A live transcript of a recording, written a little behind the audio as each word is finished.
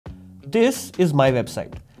this is my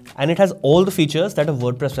website and it has all the features that a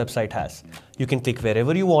WordPress website has. You can click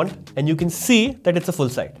wherever you want and you can see that it's a full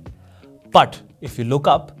site. But if you look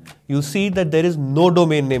up, you'll see that there is no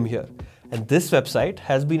domain name here. And this website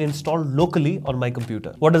has been installed locally on my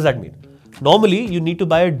computer. What does that mean? Normally, you need to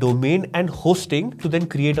buy a domain and hosting to then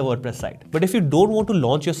create a WordPress site. But if you don't want to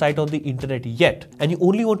launch your site on the internet yet, and you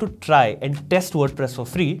only want to try and test WordPress for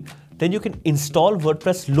free, then you can install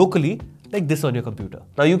WordPress locally like this on your computer.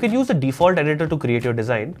 Now you can use the default editor to create your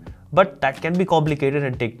design, but that can be complicated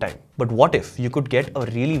and take time. But what if you could get a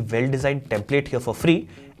really well-designed template here for free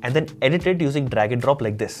and then edit it using drag and drop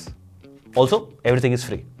like this? Also, everything is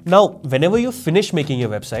free. Now, whenever you finish making your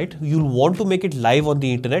website, you'll want to make it live on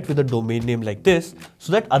the internet with a domain name like this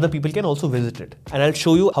so that other people can also visit it. And I'll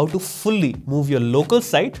show you how to fully move your local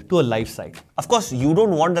site to a live site. Of course, you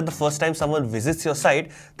don't want that the first time someone visits your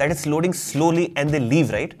site that it's loading slowly and they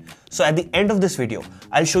leave, right? So at the end of this video,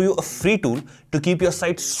 I'll show you a free tool to keep your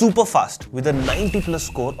site super fast with a 90+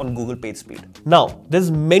 score on Google PageSpeed. Now, there's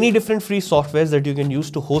many different free softwares that you can use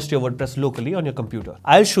to host your WordPress locally on your computer.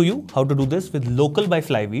 I'll show you how to do this with Local by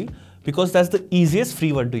Flywheel because that's the easiest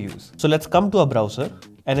free one to use. So let's come to our browser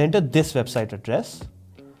and enter this website address.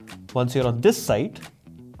 Once you're on this site,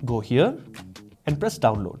 go here and press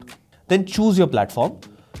download. Then choose your platform.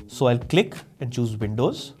 So I'll click and choose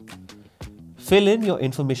Windows. Fill in your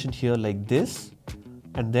information here like this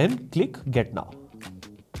and then click Get Now.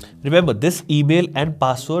 Remember, this email and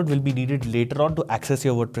password will be needed later on to access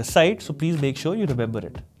your WordPress site, so please make sure you remember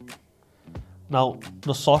it. Now,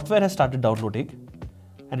 the software has started downloading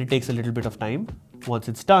and it takes a little bit of time. Once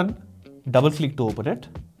it's done, double click to open it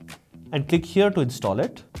and click here to install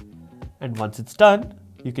it. And once it's done,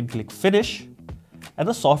 you can click Finish and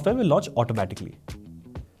the software will launch automatically.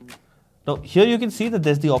 Now here you can see that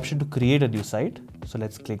there's the option to create a new site. So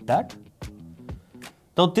let's click that.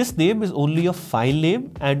 Now this name is only a file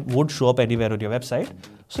name and won't show up anywhere on your website.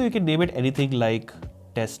 So you can name it anything like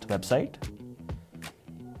test website.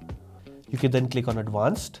 You can then click on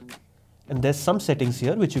advanced and there's some settings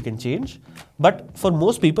here which you can change. But for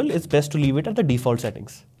most people, it's best to leave it at the default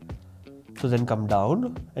settings. So then come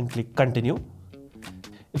down and click continue.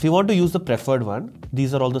 If you want to use the preferred one,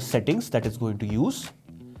 these are all the settings that it's going to use.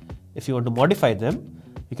 If you want to modify them,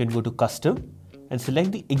 you can go to custom and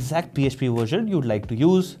select the exact PHP version you'd like to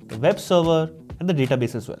use, the web server and the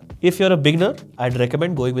database as well. If you're a beginner, I'd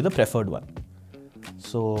recommend going with the preferred one.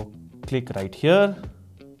 So click right here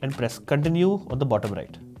and press continue on the bottom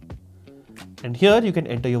right. And here you can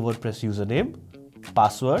enter your WordPress username,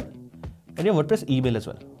 password and your WordPress email as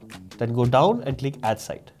well. Then go down and click add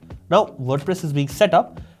site. Now WordPress is being set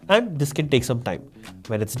up and this can take some time.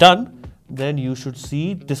 When it's done, then you should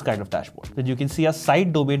see this kind of dashboard. Then you can see a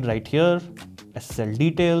site domain right here, SSL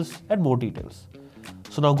details and more details.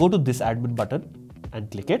 So now go to this admin button and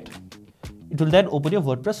click it. It will then open your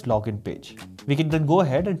WordPress login page. We can then go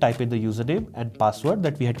ahead and type in the username and password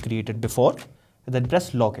that we had created before and then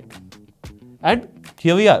press login. And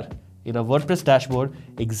here we are in a WordPress dashboard,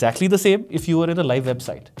 exactly the same if you were in a live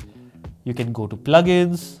website. You can go to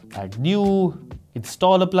plugins, add new,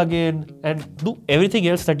 install a plugin and do everything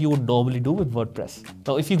else that you would normally do with WordPress.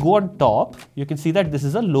 Now, if you go on top, you can see that this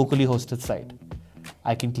is a locally hosted site.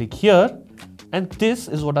 I can click here and this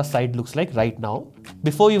is what our site looks like right now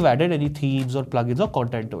before you've added any themes or plugins or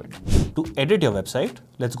content to it. To edit your website,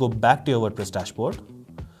 let's go back to your WordPress dashboard.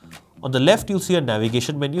 On the left, you'll see a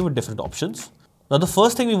navigation menu with different options. Now, the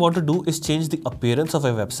first thing we want to do is change the appearance of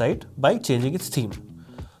a website by changing its theme.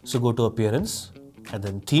 So go to appearance and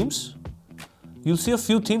then themes. You'll see a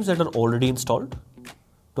few themes that are already installed.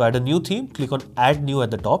 To add a new theme, click on add new at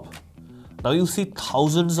the top. Now you'll see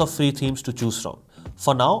thousands of free themes to choose from.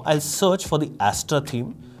 For now, I'll search for the Astra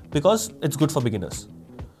theme because it's good for beginners.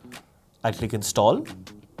 I click install,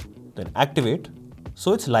 then activate.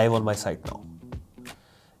 So it's live on my site now.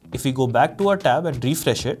 If we go back to our tab and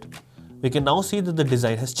refresh it, we can now see that the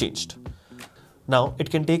design has changed. Now, it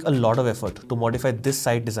can take a lot of effort to modify this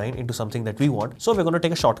site design into something that we want. So we're going to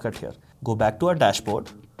take a shortcut here. Go back to our dashboard.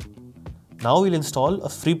 Now we'll install a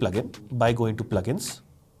free plugin by going to plugins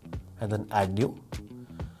and then add new.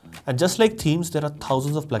 And just like themes, there are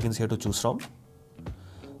thousands of plugins here to choose from.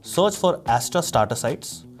 Search for Astra starter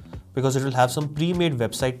sites because it will have some pre-made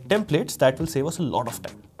website templates that will save us a lot of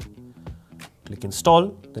time. Click install,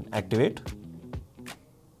 then activate.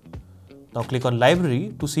 Now click on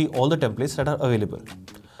library to see all the templates that are available.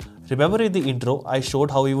 Remember in the intro, I showed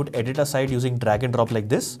how we would edit a site using drag and drop like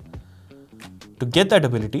this. To get that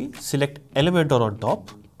ability, select Elementor on top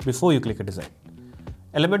before you click a design.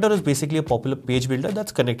 Elementor is basically a popular page builder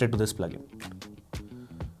that's connected to this plugin.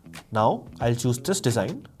 Now I'll choose this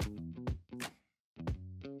design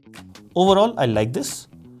overall, I like this.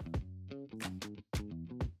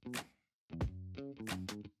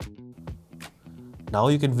 Now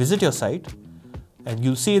you can visit your site and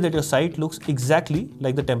you'll see that your site looks exactly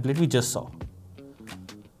like the template we just saw.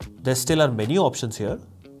 There still are many options here.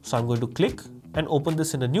 So I'm going to click and open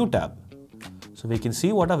this in a new tab so we can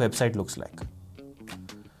see what our website looks like.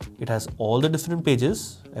 It has all the different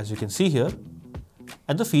pages as you can see here,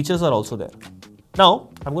 and the features are also there. Now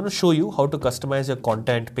I'm going to show you how to customize your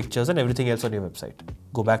content, pictures and everything else on your website.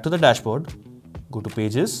 Go back to the dashboard, go to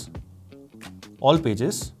pages, all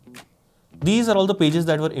pages. These are all the pages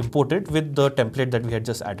that were imported with the template that we had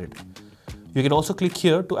just added. You can also click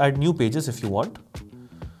here to add new pages if you want.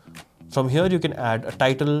 From here you can add a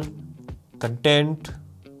title, content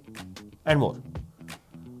and more.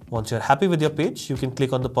 Once you're happy with your page, you can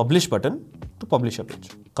click on the publish button to publish your page.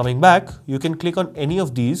 Coming back, you can click on any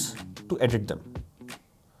of these to edit them.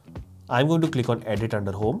 I'm going to click on edit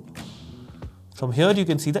under home. From here you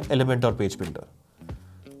can see the Elementor page builder.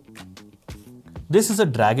 This is a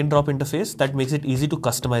drag and drop interface that makes it easy to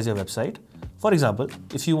customize your website. For example,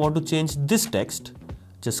 if you want to change this text,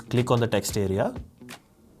 just click on the text area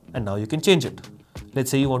and now you can change it.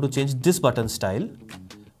 Let's say you want to change this button style,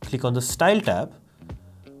 click on the style tab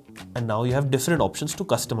and now you have different options to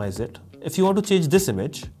customize it. If you want to change this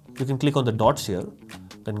image, you can click on the dots here,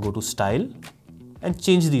 then go to style and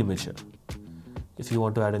change the image here. If you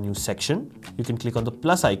want to add a new section, you can click on the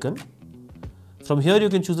plus icon. From here you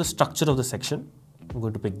can choose the structure of the section. I'm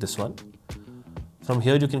going to pick this one. From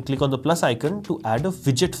here you can click on the plus icon to add a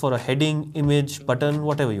widget for a heading, image, button,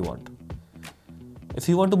 whatever you want. If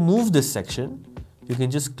you want to move this section, you can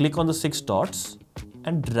just click on the 6 dots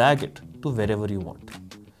and drag it to wherever you want.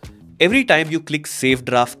 Every time you click Save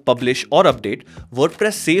Draft, Publish or Update,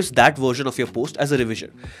 WordPress saves that version of your post as a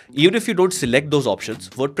revision. Even if you don't select those options,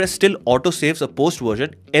 WordPress still auto-saves a post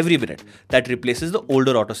version every minute that replaces the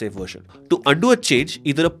older autosave version. To undo a change,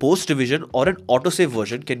 either a post revision or an autosave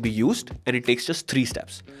version can be used, and it takes just 3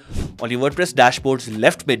 steps. On your WordPress dashboard's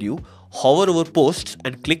left menu, hover over Posts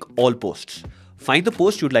and click All Posts. Find the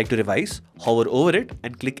post you'd like to revise, hover over it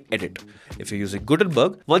and click Edit. If you're using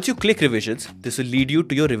Gutenberg, once you click Revisions, this will lead you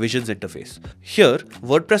to your Revisions interface. Here,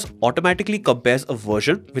 WordPress automatically compares a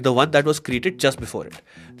version with the one that was created just before it.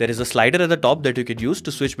 There is a slider at the top that you can use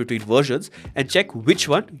to switch between versions and check which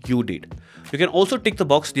one you need. You can also tick the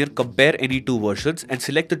box near Compare any 2 versions and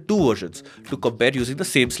select the 2 versions to compare using the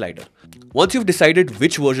same slider. Once you've decided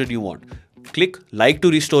which version you want, click Like to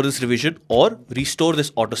restore this revision or Restore this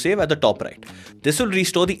autosave at the top right. This will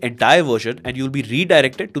restore the entire version and you'll be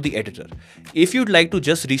redirected to the editor. If you'd like to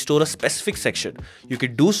just restore a specific section, you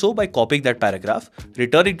can do so by copying that paragraph,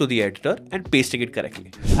 returning to the editor and pasting it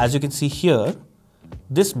correctly. As you can see here,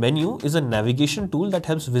 this menu is a navigation tool that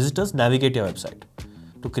helps visitors navigate your website.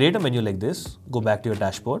 To create a menu like this, go back to your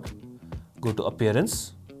dashboard, go to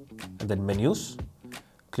Appearance and then Menus,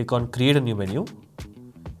 click on Create a new menu,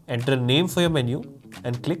 enter a name for your menu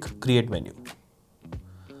and click Create Menu.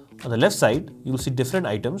 On the left side, you will see different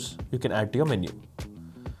items you can add to your menu.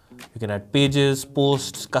 You can add pages,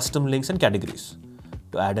 posts, custom links and categories.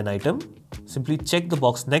 To add an item, simply check the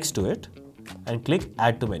box next to it and click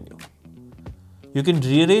Add to Menu. You can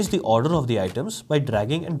rearrange the order of the items by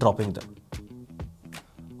dragging and dropping them.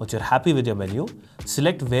 Once you're happy with your menu,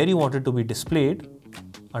 select where you want it to be displayed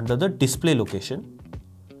under the display location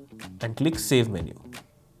and click Save Menu.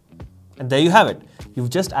 And there you have it.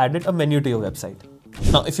 You've just added a menu to your website.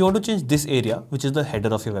 Now, if you want to change this area, which is the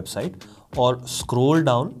header of your website, or scroll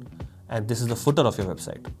down and this is the footer of your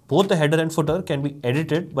website, both the header and footer can be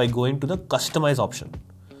edited by going to the Customize option.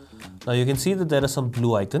 Now you can see that there are some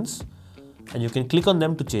blue icons and you can click on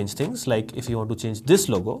them to change things. Like if you want to change this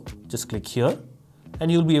logo, just click here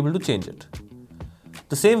and you'll be able to change it.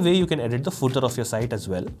 The same way you can edit the footer of your site as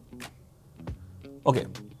well. Okay.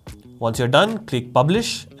 Once you're done, click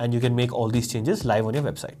Publish and you can make all these changes live on your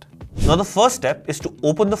website. Now the first step is to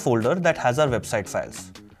open the folder that has our website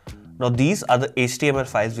files. Now these are the HTML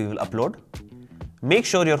files we will upload. Make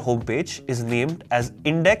sure your homepage is named as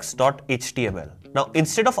index.html. Now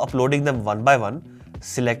instead of uploading them one by one,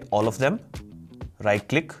 select all of them, right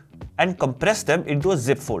click and compress them into a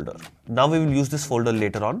zip folder. Now we will use this folder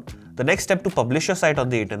later on. The next step to publish your site on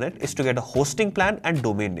the internet is to get a hosting plan and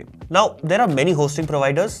domain name. Now, there are many hosting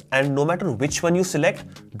providers and no matter which one you select,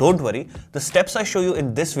 don't worry, the steps I show you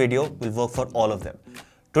in this video will work for all of them.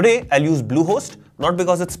 Today, I'll use Bluehost, not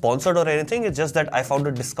because it's sponsored or anything, it's just that I found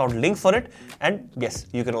a discount link for it and yes,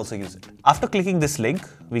 you can also use it. After clicking this link,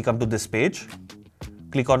 we come to this page,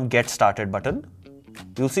 click on Get Started button.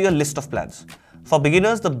 You'll see a list of plans. For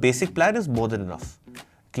beginners, the basic plan is more than enough.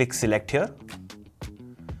 Click Select here.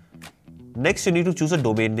 Next, you need to choose a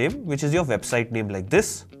domain name, which is your website name like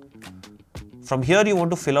this. From here, you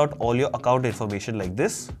want to fill out all your account information like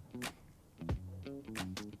this.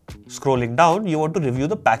 Scrolling down, you want to review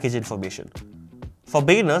the package information. For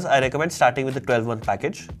beginners, I recommend starting with the 12-month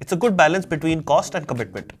package. It's a good balance between cost and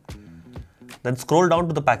commitment. Then scroll down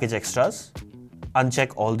to the package extras,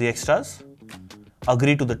 uncheck all the extras,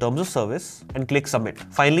 agree to the terms of service and click submit.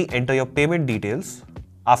 Finally, enter your payment details.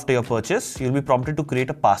 After your purchase, you'll be prompted to create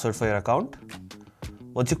a password for your account.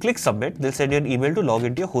 Once you click submit, they'll send you an email to log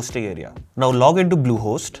into your hosting area. Now log into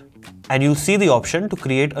Bluehost and you'll see the option to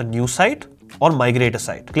create a new site or migrate a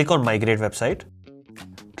site. Click on migrate website,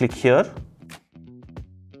 click here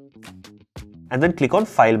and then click on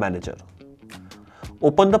file manager.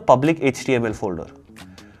 Open the public HTML folder.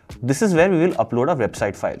 This is where we will upload our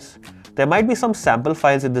website files. There might be some sample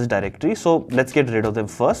files in this directory, so let's get rid of them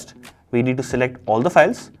first. We need to select all the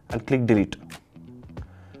files and click delete.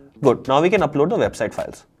 Good, now we can upload the website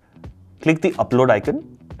files. Click the upload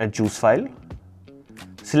icon and choose file.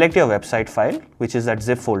 Select your website file, which is that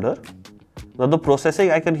zip folder. Now the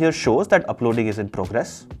processing icon here shows that uploading is in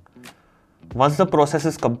progress. Once the process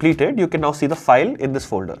is completed, you can now see the file in this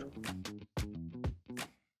folder.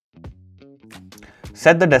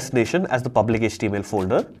 Set the destination as the public HTML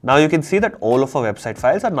folder. Now you can see that all of our website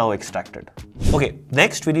files are now extracted. Okay,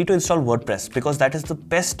 next we need to install WordPress because that is the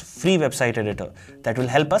best free website editor that will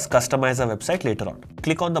help us customize our website later on.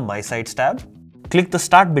 Click on the My Sites tab, click the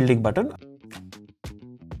Start Building button.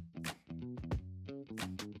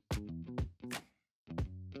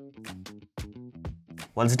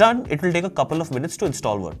 Once done, it will take a couple of minutes to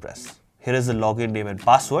install WordPress. Here is the login name and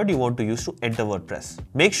password you want to use to enter WordPress.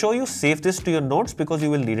 Make sure you save this to your notes because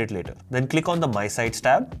you will need it later. Then click on the My Sites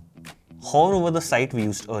tab, hover over the site we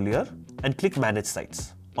used earlier and click Manage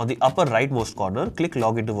Sites. On the upper rightmost corner, click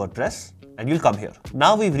Log into WordPress and you'll come here.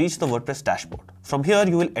 Now we've reached the WordPress dashboard. From here,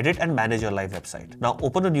 you will edit and manage your live website. Now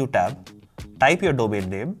open a new tab, type your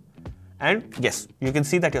domain name, and yes, you can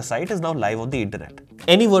see that your site is now live on the internet.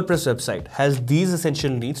 Any WordPress website has these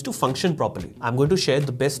essential needs to function properly. I'm going to share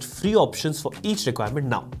the best free options for each requirement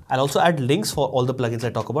now. I'll also add links for all the plugins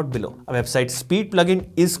I talk about below. A website speed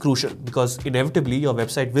plugin is crucial because inevitably your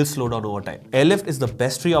website will slow down over time. Airlift is the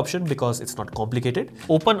best free option because it's not complicated.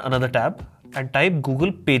 Open another tab and type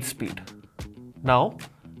Google Page Speed. Now,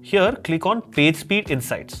 here click on Page Speed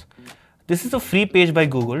Insights. This is a free page by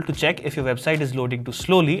Google to check if your website is loading too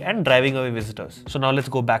slowly and driving away visitors. So now let's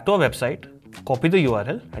go back to our website, copy the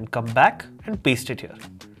URL and come back and paste it here.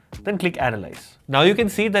 Then click Analyze. Now you can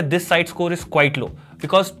see that this site score is quite low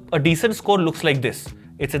because a decent score looks like this.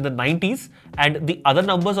 It's in the 90s and the other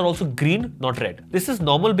numbers are also green, not red. This is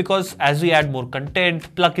normal because as we add more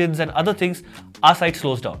content, plugins and other things, our site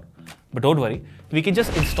slows down. But don't worry, we can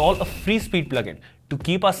just install a free speed plugin to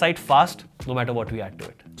keep our site fast no matter what we add to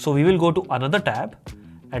it. So we will go to another tab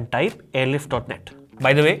and type airlift.net.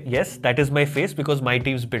 By the way, yes, that is my face because my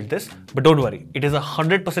teams built this, but don't worry, it is a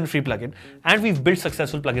 100% free plugin and we've built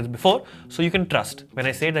successful plugins before, so you can trust when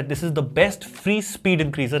I say that this is the best free speed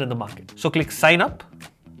increaser in the market. So click sign up,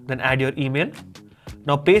 then add your email.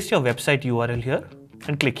 Now paste your website URL here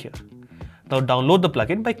and click here. Now download the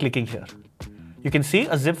plugin by clicking here. You can see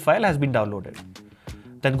a zip file has been downloaded.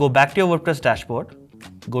 Then go back to your WordPress dashboard,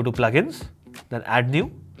 go to plugins, then add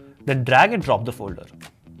new, then drag and drop the folder.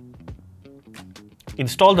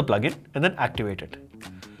 Install the plugin and then activate it.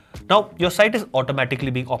 Now your site is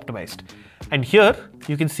automatically being optimized. And here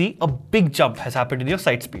you can see a big jump has happened in your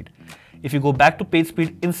site speed. If you go back to Page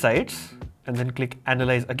Speed Insights and then click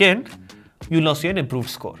Analyze again, you'll now see an improved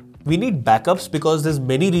score. We need backups because there's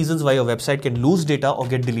many reasons why your website can lose data or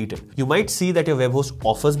get deleted. You might see that your web host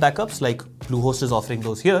offers backups like Bluehost is offering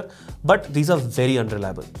those here, but these are very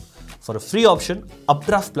unreliable. For a free option,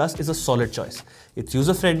 Updraft Plus is a solid choice. It's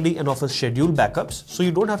user-friendly and offers scheduled backups, so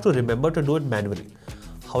you don't have to remember to do it manually.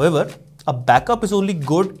 However, a backup is only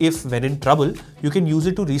good if, when in trouble, you can use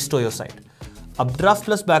it to restore your site. Updraft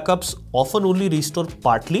Plus backups often only restore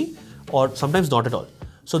partly or sometimes not at all.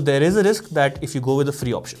 So there is a risk that if you go with a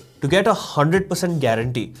free option. To get a 100%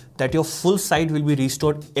 guarantee that your full site will be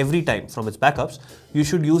restored every time from its backups, you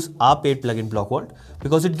should use our paid plugin BlockVault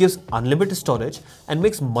because it gives unlimited storage and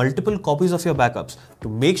makes multiple copies of your backups to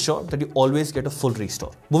make sure that you always get a full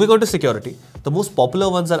restore. Moving on to security, the most popular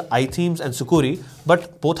ones are iThemes and Sucuri,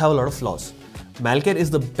 but both have a lot of flaws. Malcare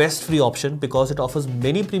is the best free option because it offers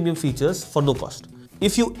many premium features for no cost.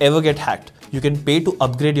 If you ever get hacked, you can pay to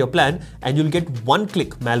upgrade your plan and you'll get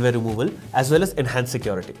one-click malware removal as well as enhanced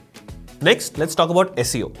security. Next, let's talk about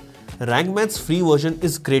SEO. RankMath's free version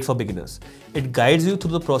is great for beginners. It guides you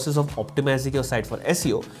through the process of optimizing your site for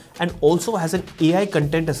SEO and also has an AI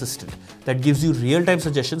content assistant that gives you real-time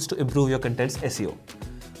suggestions to improve your content's SEO.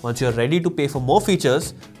 Once you're ready to pay for more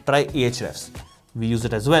features, try Ahrefs. We use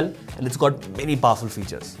it as well, and it's got many powerful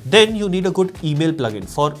features. Then you need a good email plugin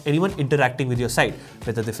for anyone interacting with your site,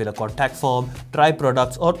 whether they fill a contact form, try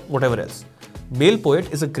products, or whatever else.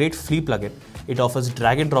 MailPoet is a great free plugin. It offers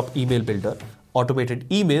drag and drop email builder, automated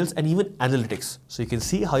emails, and even analytics, so you can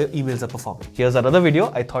see how your emails are performing. Here's another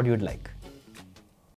video I thought you'd like.